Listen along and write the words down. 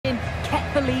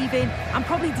kept believing and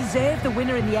probably deserved the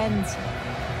winner in the end.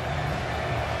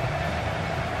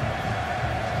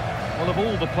 Well, of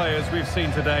all the players we've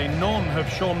seen today, none have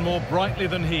shone more brightly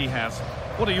than he has.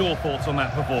 What are your thoughts on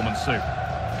that performance, Sue?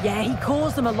 Yeah, he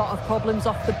caused them a lot of problems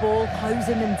off the ball,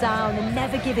 closing them down and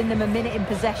never giving them a minute in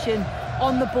possession.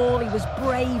 On the ball, he was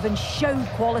brave and showed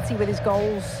quality with his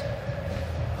goals.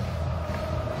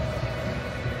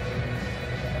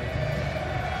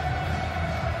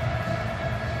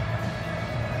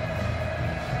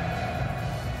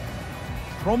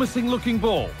 Promising looking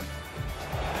ball.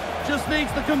 Just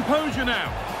needs the composure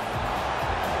now.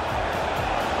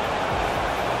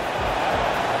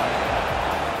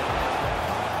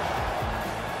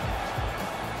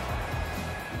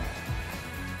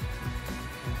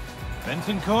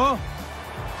 Bentancur.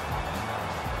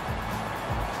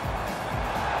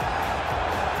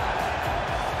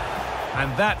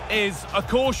 And that is a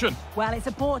caution. Well, it's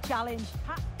a poor challenge.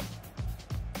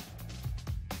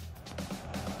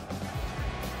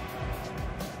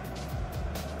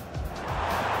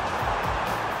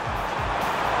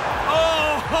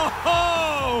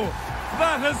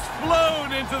 That has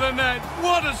flown into the net.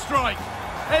 What a strike!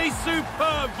 A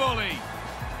superb volley.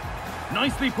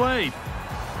 Nicely played.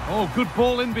 Oh, good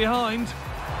ball in behind.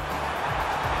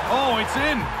 Oh, it's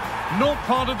in. Not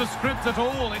part of the script at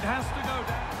all. It has to go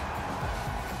down.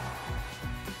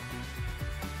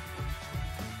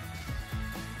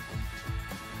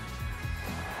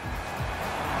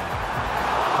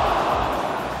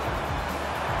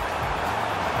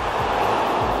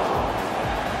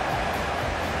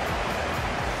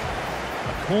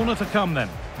 Corner to come then,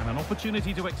 and an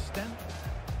opportunity to extend.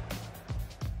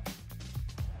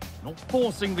 Not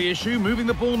forcing the issue, moving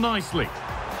the ball nicely.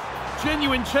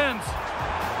 Genuine chance.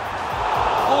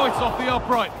 Oh, it's off the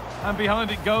upright, and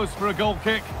behind it goes for a goal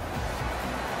kick.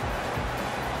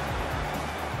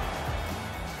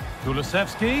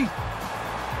 Kulusevski.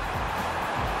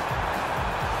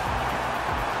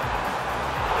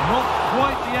 Not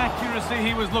quite the accuracy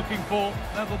he was looking for.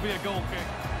 That'll be a goal kick.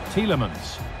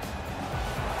 Tielemans.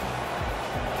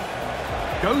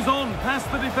 Goes on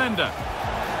past the defender.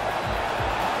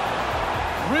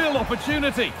 Real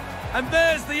opportunity. And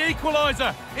there's the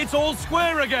equaliser. It's all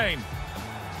square again.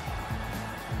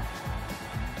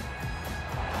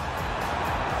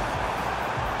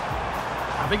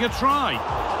 Having a try.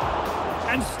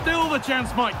 And still the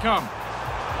chance might come.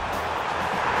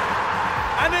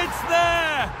 And it's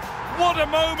there. What a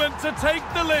moment to take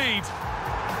the lead.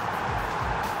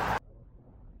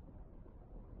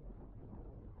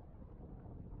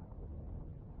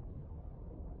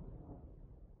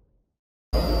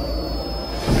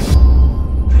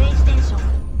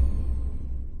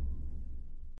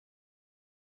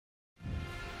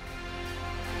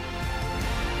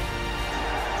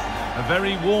 A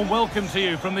very warm welcome to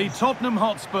you from the Tottenham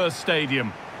Hotspur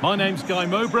Stadium. My name's Guy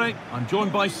Mowbray. I'm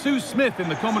joined by Sue Smith in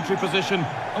the commentary position,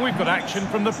 and we've got action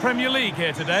from the Premier League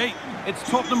here today. It's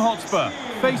Tottenham Hotspur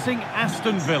facing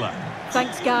Aston Villa.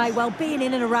 Thanks, Guy. Well, being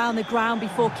in and around the ground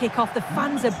before kick-off, the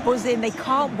fans are buzzing. They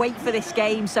can't wait for this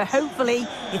game, so hopefully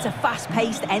it's a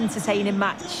fast-paced, entertaining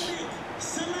match.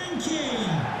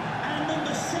 And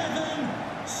number 7,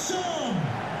 Son.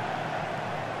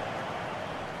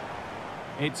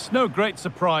 It's no great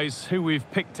surprise who we've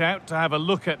picked out to have a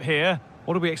look at here.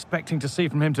 What are we expecting to see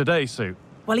from him today, Sue?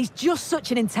 Well, he's just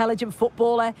such an intelligent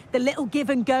footballer. The little give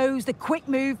and goes, the quick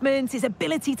movements, his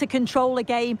ability to control a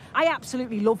game. I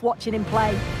absolutely love watching him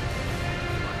play.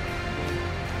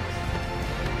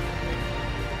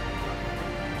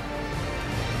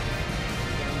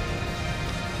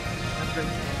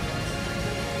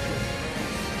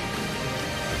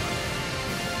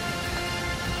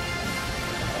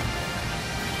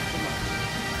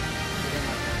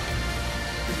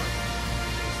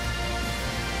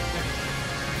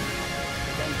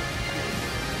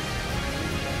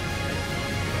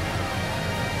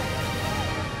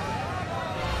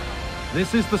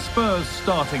 This is the Spurs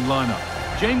starting lineup.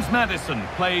 James Maddison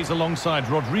plays alongside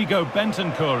Rodrigo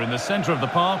Bentancur in the centre of the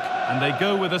park, and they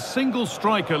go with a single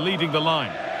striker leading the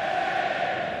line.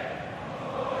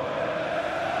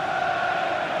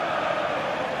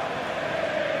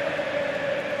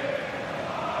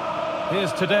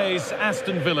 Here's today's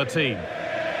Aston Villa team.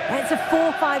 It's a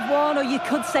 4-5-1, or you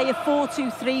could say a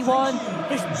 4-2-3-1.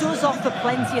 This does offer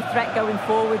plenty of threat going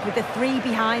forward with the three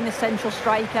behind the central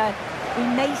striker. We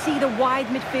may see the wide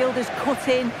midfielders cut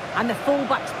in and the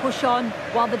fullbacks push on,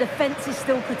 while the defence is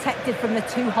still protected from the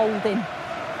two holding.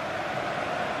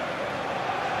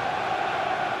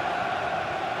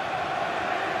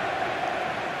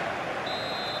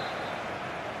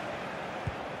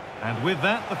 And with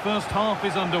that, the first half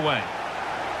is underway.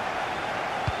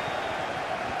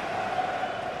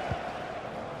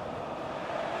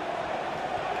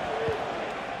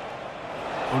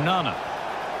 Onana.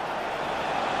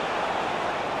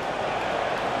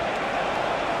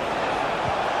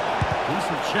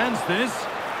 Decent chance this,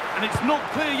 and it's not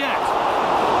clear yet.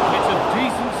 It's a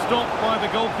decent stop by the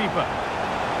goalkeeper.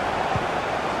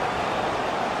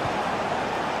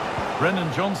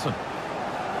 Brennan Johnson.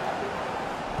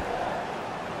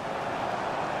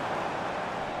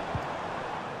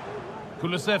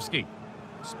 Kulusevski.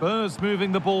 Spurs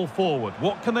moving the ball forward.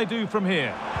 What can they do from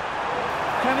here?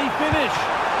 Can he finish?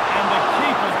 And the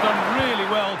keeper's done really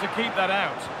well to keep that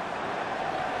out.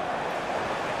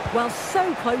 Well,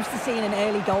 so close to seeing an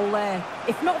early goal there.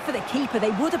 If not for the keeper,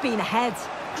 they would have been ahead.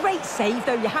 Great save,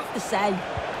 though, you have to say.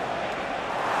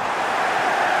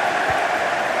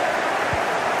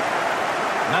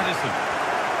 Madison.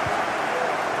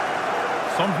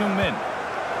 Son Heung-min.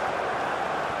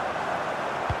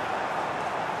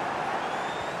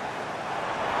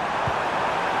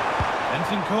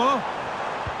 Bentancur.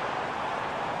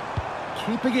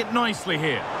 Keeping it nicely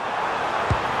here.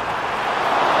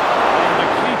 And the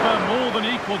keeper more than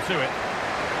equal to it.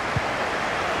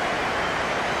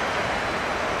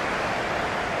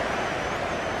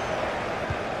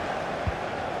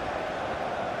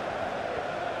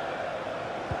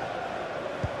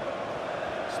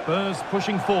 Spurs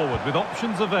pushing forward with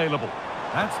options available.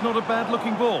 That's not a bad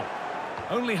looking ball.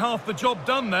 Only half the job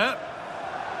done there.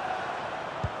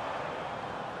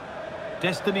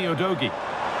 Destiny Udogie.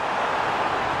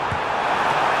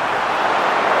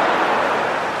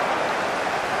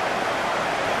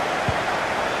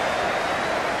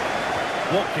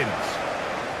 Watkins.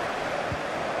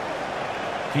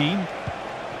 Keane.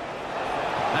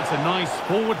 That's a nice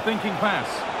forward-thinking pass.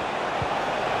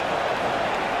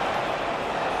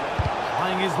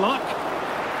 Trying his luck.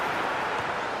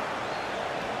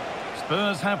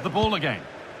 Spurs have the ball again.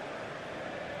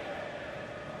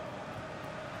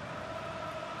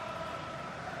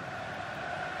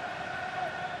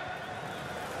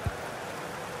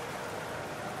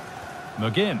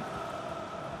 McGinn.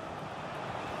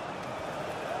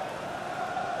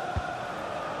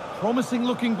 Promising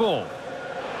looking ball.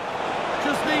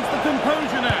 Just needs the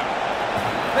composure now.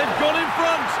 They've got in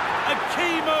front. A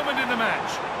key moment in the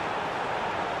match.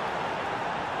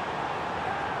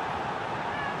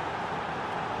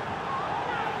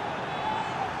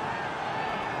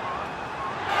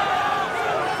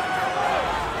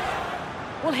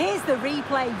 Well, here's the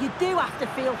replay. You do have to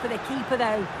feel for the keeper,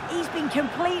 though. He's been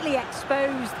completely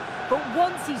exposed. But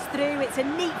once he's through, it's a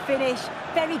neat finish.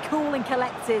 Very cool and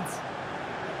collected.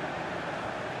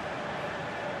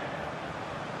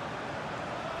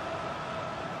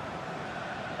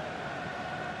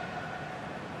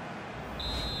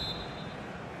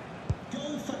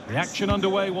 The action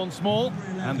underway once more,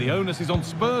 and the onus is on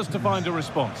Spurs to find a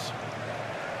response.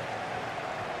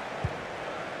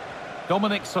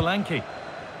 Dominic Solanke.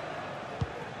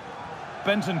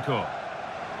 Bentancur.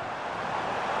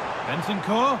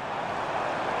 Bentancur.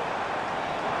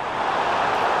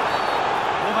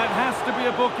 Well, that has to be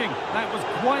a booking. That was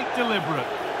quite deliberate.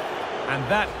 And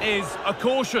that is a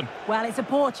caution. Well, it's a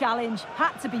poor challenge.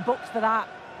 Had to be booked for that.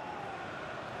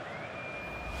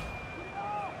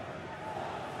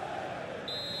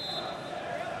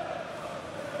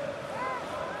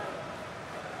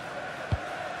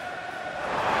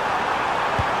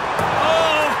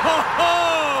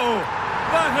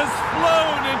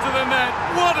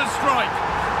 What a strike!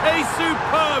 A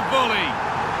superb volley!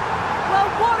 Well,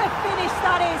 what a finish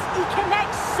that is! He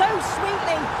connects so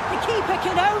sweetly. The keeper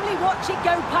can only watch it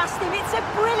go past him. It's a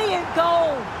brilliant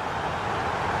goal.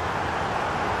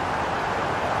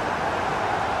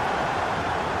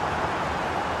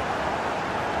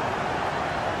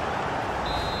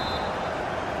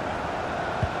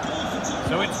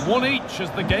 So it's 1 each as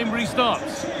the game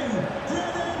restarts.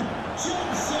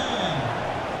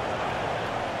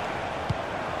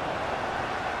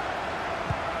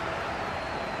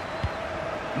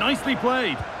 Nicely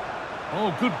played. Oh,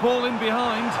 good ball in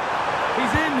behind.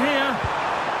 He's in here.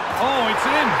 Oh, it's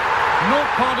in. Not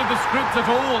part of the script at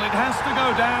all. It has to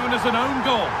go down as an own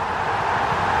goal.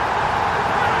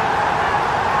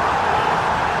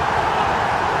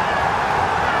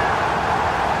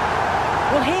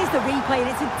 Well, here's the replay, and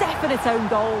it's a definite own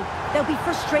goal. They'll be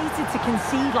frustrated to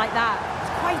concede like that.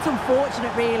 It's quite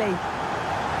unfortunate, really.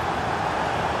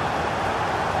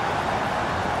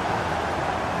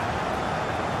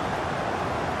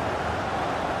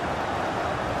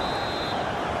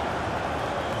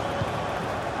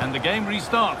 And the game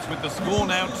restarts with the score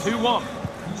now 2-1.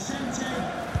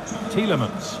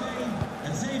 Tielemans.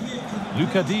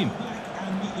 Luca Dean.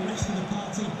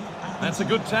 That's a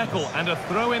good tackle and a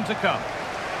throw in to come.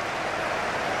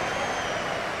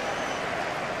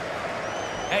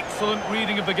 Excellent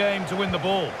reading of the game to win the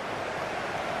ball.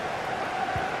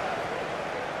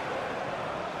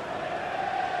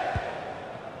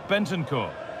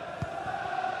 Bentancur.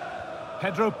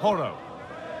 Pedro Porro.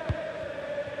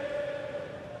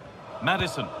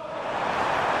 Maddison.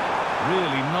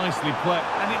 Really nicely played.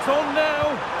 And it's on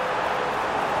now.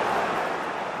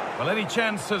 Well, any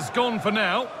chance has gone for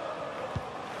now.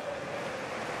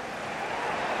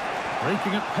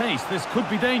 Breaking at pace, this could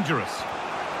be dangerous.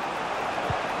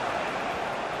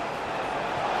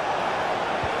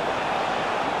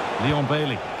 Leon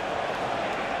Bailey.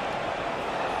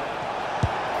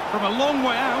 From a long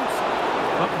way out,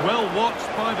 but well watched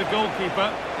by the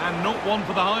goalkeeper, and not one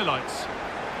for the highlights.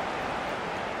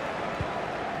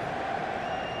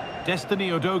 Destiny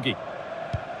Udogie.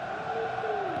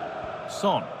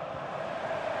 Son.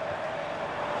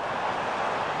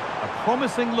 A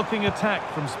promising looking attack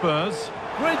from Spurs.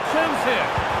 Great chance here.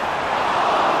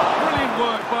 Brilliant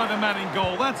work by the man in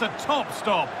goal. That's a top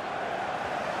stop.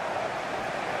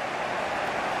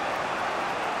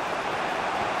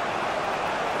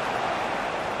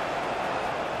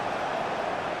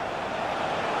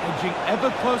 Edging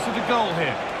ever closer to goal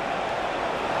here.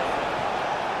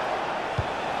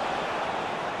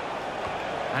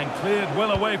 And cleared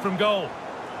well away from goal.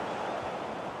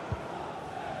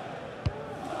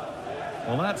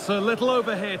 Well, that's a little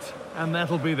overhit, and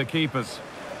that'll be the keeper's.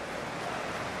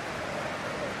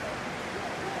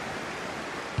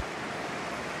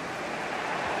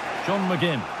 John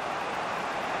McGinn.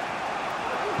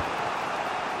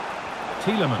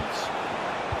 Tielemans.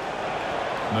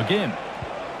 McGinn.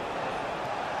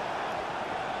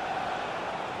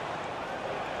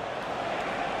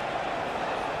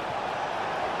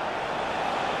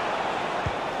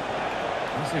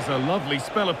 This is a lovely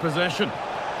spell of possession.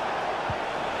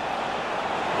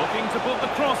 Looking to put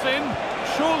the cross in.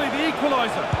 Surely the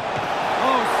equaliser.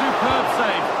 Oh, superb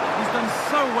save. He's done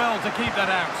so well to keep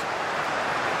that out.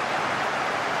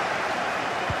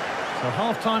 So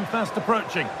half-time fast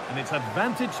approaching, and it's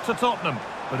advantage to Tottenham,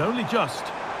 but only just.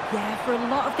 Yeah, for a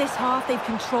lot of this half, they've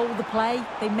controlled the play.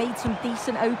 They made some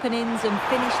decent openings and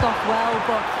finished off well,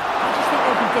 but I just think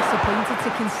they'll be disappointed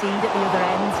to concede at the other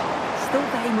end. Still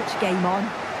very much game on.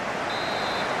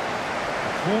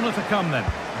 Corner to come then,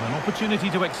 and an opportunity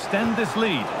to extend this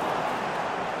lead.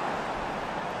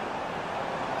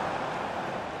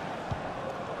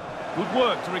 Good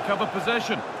work to recover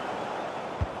possession.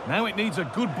 Now it needs a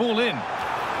good ball in.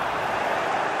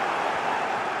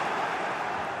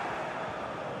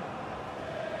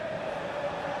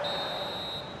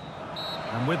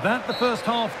 And with that, the first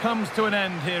half comes to an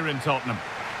end here in Tottenham.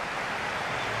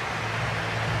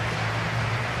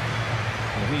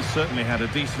 Well, he's certainly had a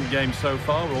decent game so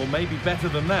far, or maybe better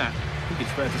than that. I think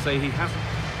it's fair to say he hasn't.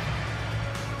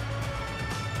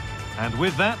 And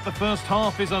with that, the first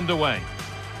half is underway.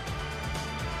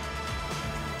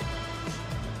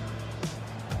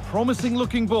 Promising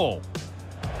looking ball.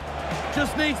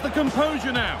 Just needs the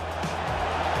composure now.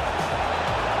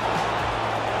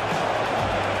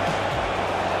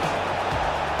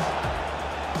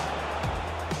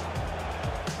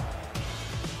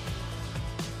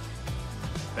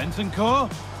 Bentancur.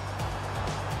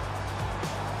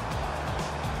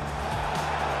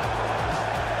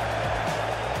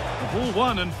 The ball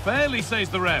won and fairly, says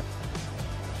the ref.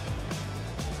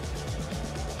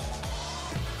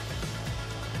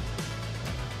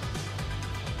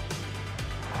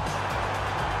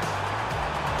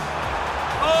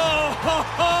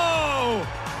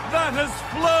 That has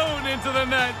flown into the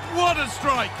net. What a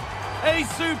strike! A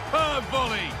superb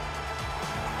volley.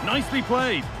 Nicely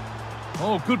played.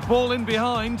 Oh, good ball in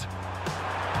behind.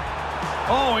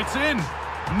 Oh, it's in.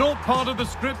 Not part of the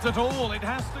script at all. It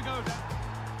has to go down.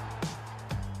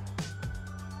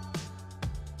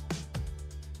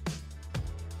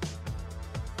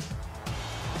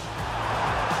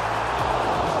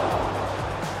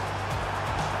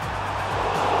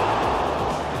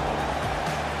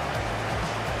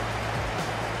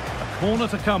 Corner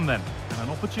to come then, and an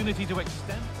opportunity to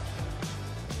extend.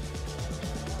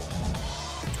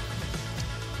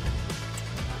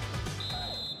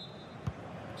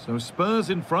 So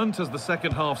Spurs in front as the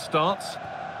second half starts.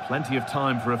 Plenty of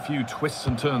time for a few twists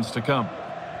and turns to come.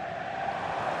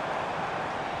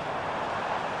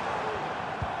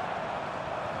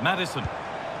 Maddison. The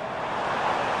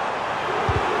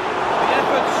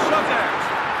effort shut out.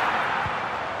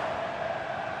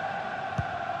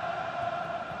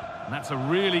 That's a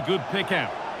really good pick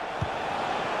out.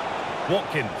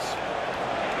 Watkins.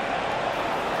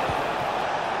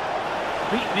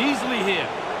 Beaten easily here.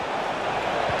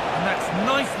 And that's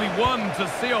nicely won to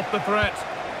see off the threat.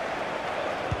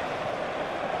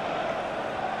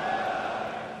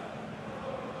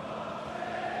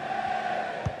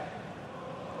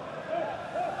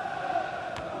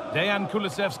 Dejan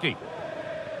Kulusevski.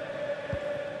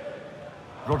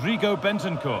 Rodrigo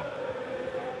Bentancur.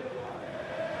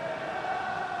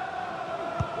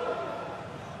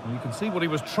 Well, you can see what he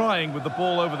was trying with the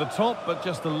ball over the top, but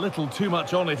just a little too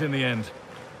much on it in the end.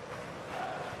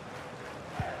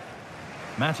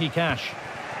 Matty Cash.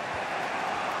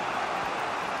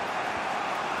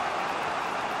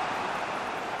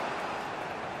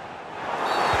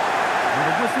 And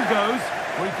the whistle goes,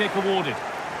 free kick awarded.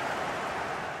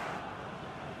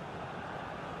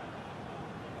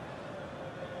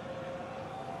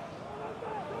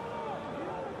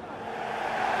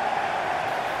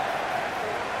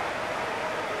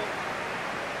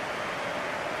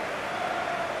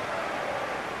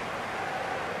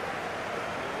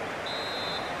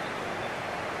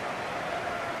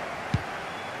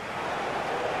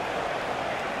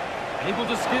 Able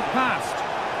to skip past.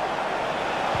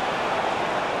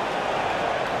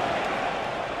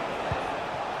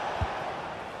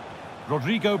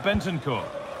 Rodrigo Bentancur.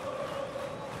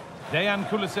 Dejan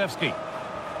Kulusevski.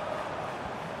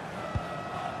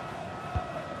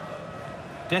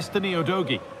 Destiny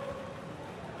Udogie.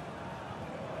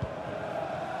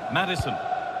 Maddison.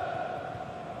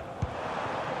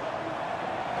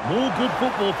 More good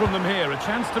football from them here. A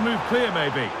chance to move clear,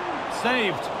 maybe.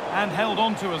 Saved and held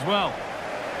on to as well.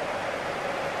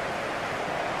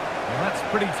 Well, that's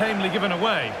pretty tamely given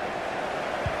away.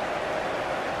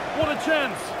 What a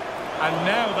chance! And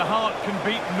now the heart can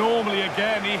beat normally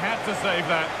again. He had to save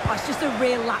that. That's just a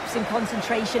real lapse in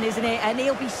concentration, isn't it? And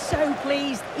he'll be so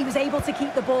pleased he was able to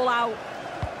keep the ball out.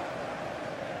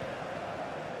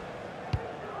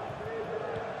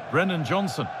 Brennan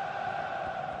Johnson.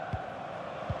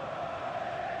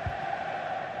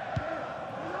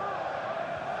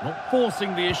 Not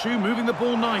forcing the issue, moving the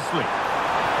ball nicely.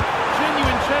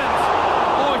 Genuine chance.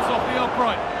 Oh, it's off the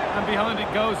upright. And behind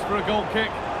it goes for a goal kick.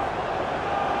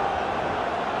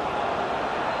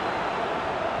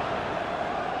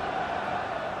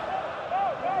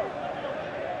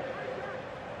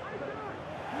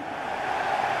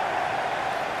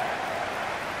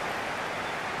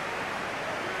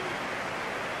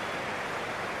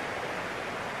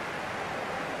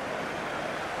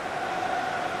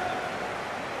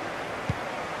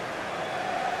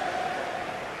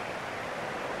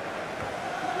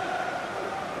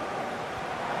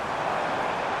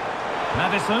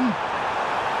 Maddison.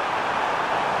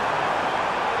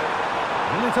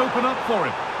 Will it open up for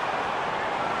him?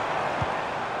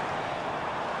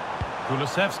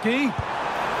 Kulusevski.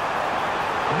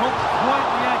 Not quite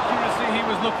the accuracy he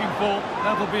was looking for.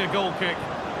 That'll be a goal kick.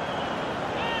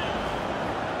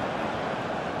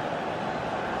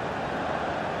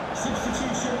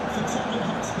 Substitution for Tottenham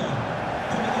Hotspur.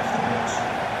 Coming off the pitch,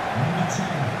 number 10,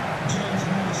 James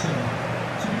Maddison.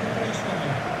 To be replaced by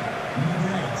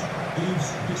number 8, Yves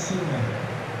Bissouma.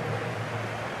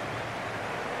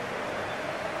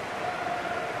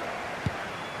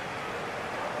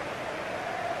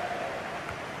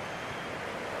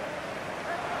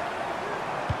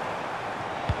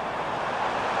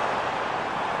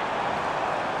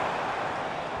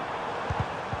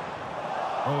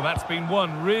 Oh, that's been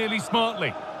won really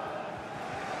smartly.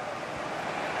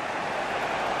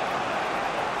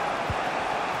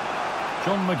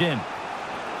 John McGinn.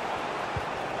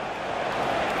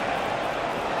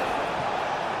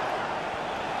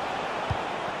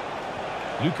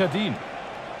 Luca Dean.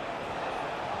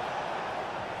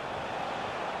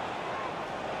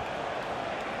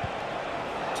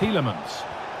 Tielemans.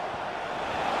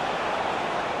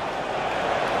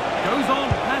 Goes on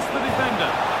past the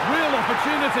defender. Real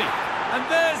opportunity. And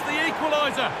there's the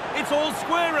equaliser. It's all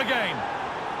square again.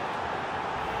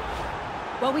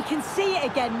 Well, we can see it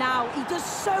again now. He does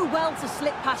so well to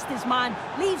slip past his man,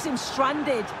 leaves him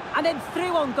stranded, and then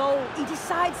through on goal, he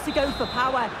decides to go for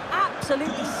power,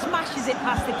 absolutely smashes it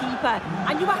past the keeper,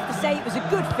 and you have to say it was a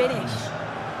good finish.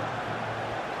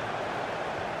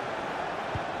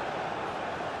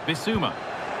 Bissouma.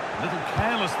 A little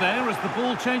careless there as the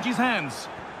ball changes hands.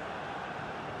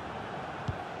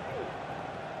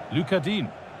 Luca Dean.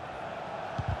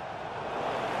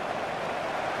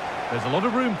 There's a lot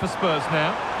of room for Spurs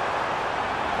now.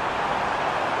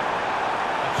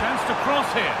 A chance to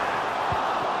cross here.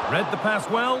 Read the pass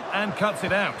well and cuts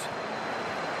it out.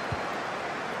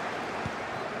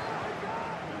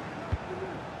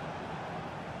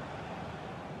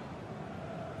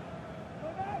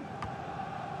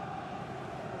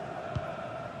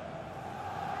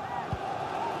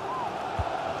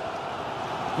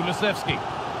 Kulusevski.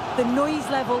 The noise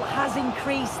level has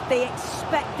increased. They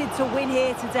expected to win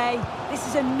here today. This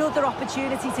is another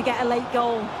opportunity to get a late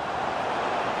goal.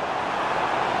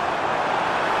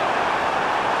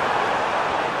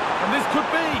 And this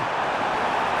could be.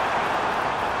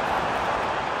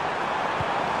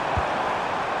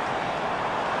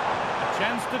 A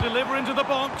chance to deliver into the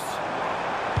box.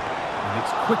 And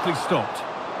it's quickly stopped.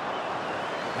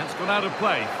 That's gone out of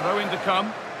play. Throw in to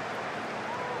come.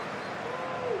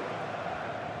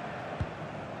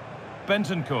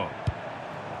 Bentancur.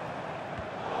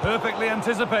 Perfectly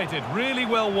anticipated. Really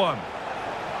well won.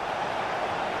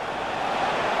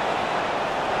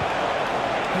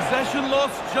 Possession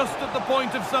lost just at the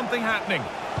point of something happening.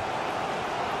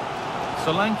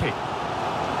 Solanke.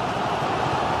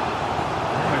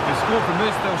 If they score from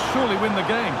this, they'll surely win the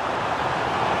game.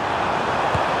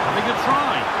 Having a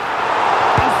try.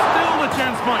 And still the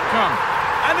chance might come.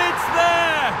 And it's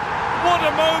there! What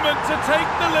a moment to take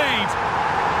the lead.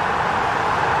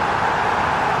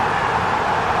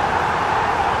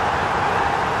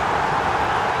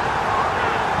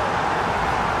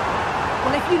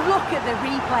 Well, if you look at the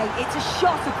replay, it's a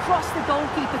shot across the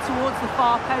goalkeeper towards the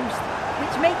far post,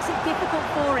 which makes it difficult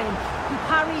for him. He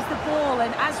parries the ball,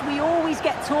 and as we always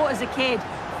get taught as a kid,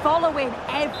 following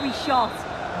every shot.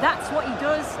 That's what he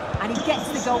does, and he gets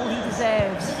the goal he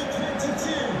deserves.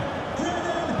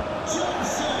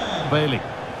 Bailey.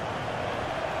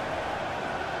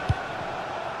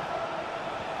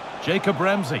 Jacob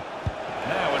Ramsey.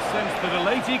 Now a sense that a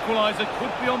late equaliser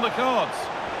could be on the cards.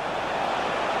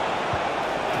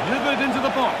 Delivered into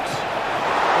the box.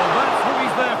 Well, that's what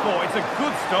he's there for. It's a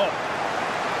good stop.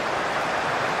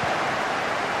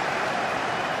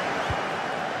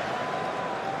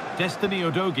 Destiny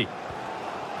Udogie.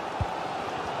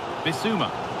 Bissouma.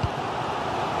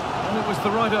 And it was the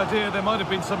right idea. There might have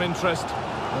been some interest,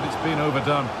 but it's been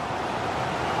overdone.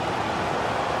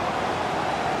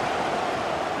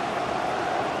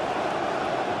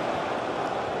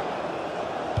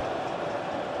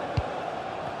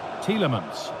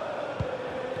 Tielemans.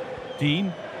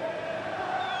 Dean.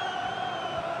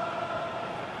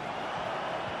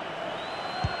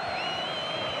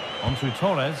 On to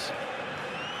Torres.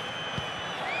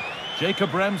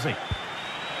 Jacob Ramsey.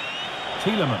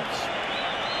 Tielemans.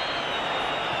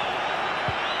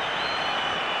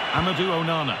 Amadou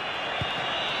Onana.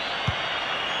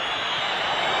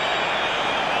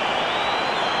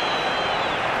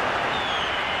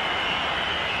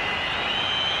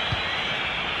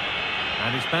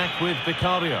 And he's back with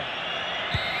Vicario.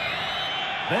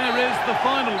 There is the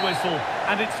final whistle,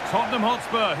 and it's Tottenham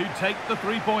Hotspur who take the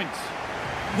 3 points.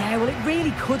 Yeah, well, it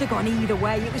really could have gone either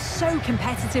way. It was so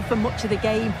competitive for much of the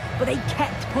game, but they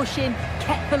kept pushing,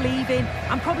 kept believing,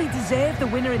 and probably deserved the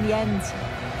winner in the end.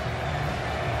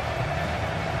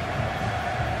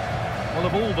 Well,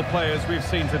 of all the players we've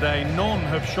seen today, none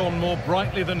have shone more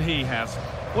brightly than he has.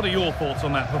 What are your thoughts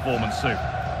on that performance, Sue?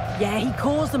 Yeah, he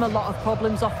caused them a lot of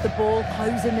problems off the ball,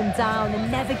 closing them down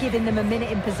and never giving them a minute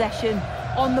in possession.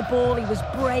 On the ball, he was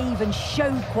brave and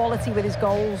showed quality with his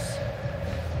goals.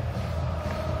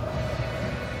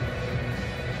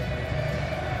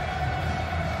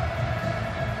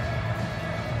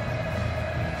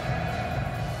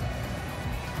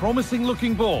 Promising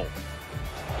looking ball.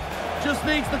 Just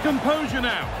needs the composure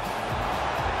now.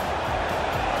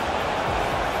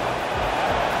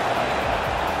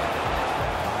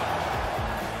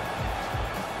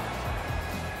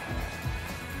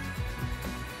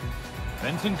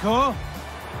 Bentancur.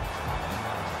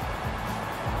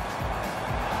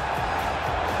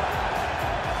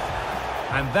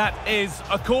 And that is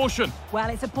a caution.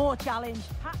 Well, it's a poor challenge.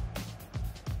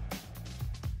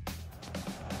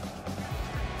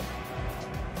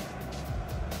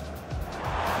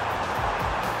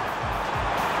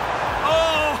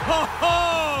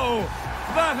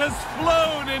 That has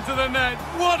flown into the net.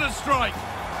 What a strike!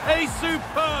 A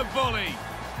superb volley.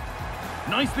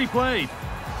 Nicely played.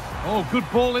 Oh, good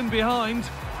ball in behind.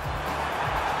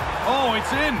 Oh,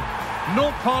 it's in.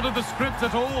 Not part of the script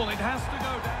at all. It has to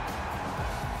go down.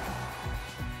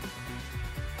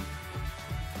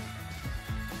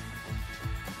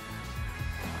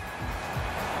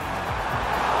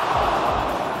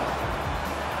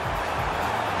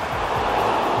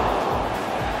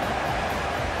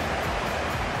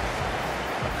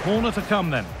 Corner to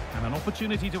come then, and an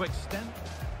opportunity to extend.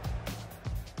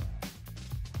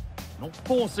 Not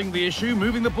forcing the issue,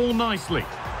 moving the ball nicely.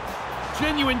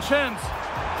 Genuine chance.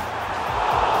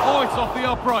 Oh, it's off the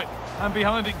upright, and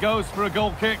behind it goes for a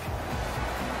goal kick.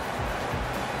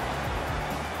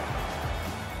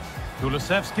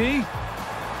 Kulusevski.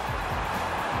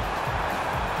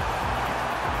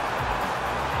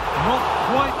 Not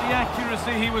quite the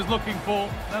accuracy he was looking for.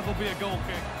 That'll be a goal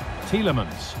kick.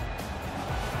 Tielemans.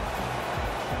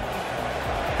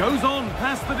 Goes on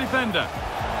past the defender.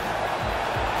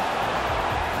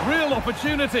 Real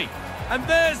opportunity. And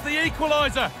there's the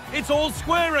equaliser. It's all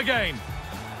square again.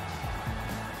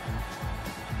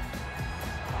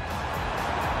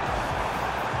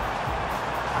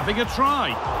 Having a try.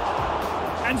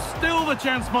 And still the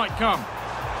chance might come.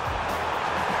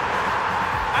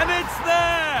 And it's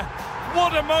there!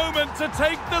 What a moment to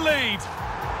take the lead.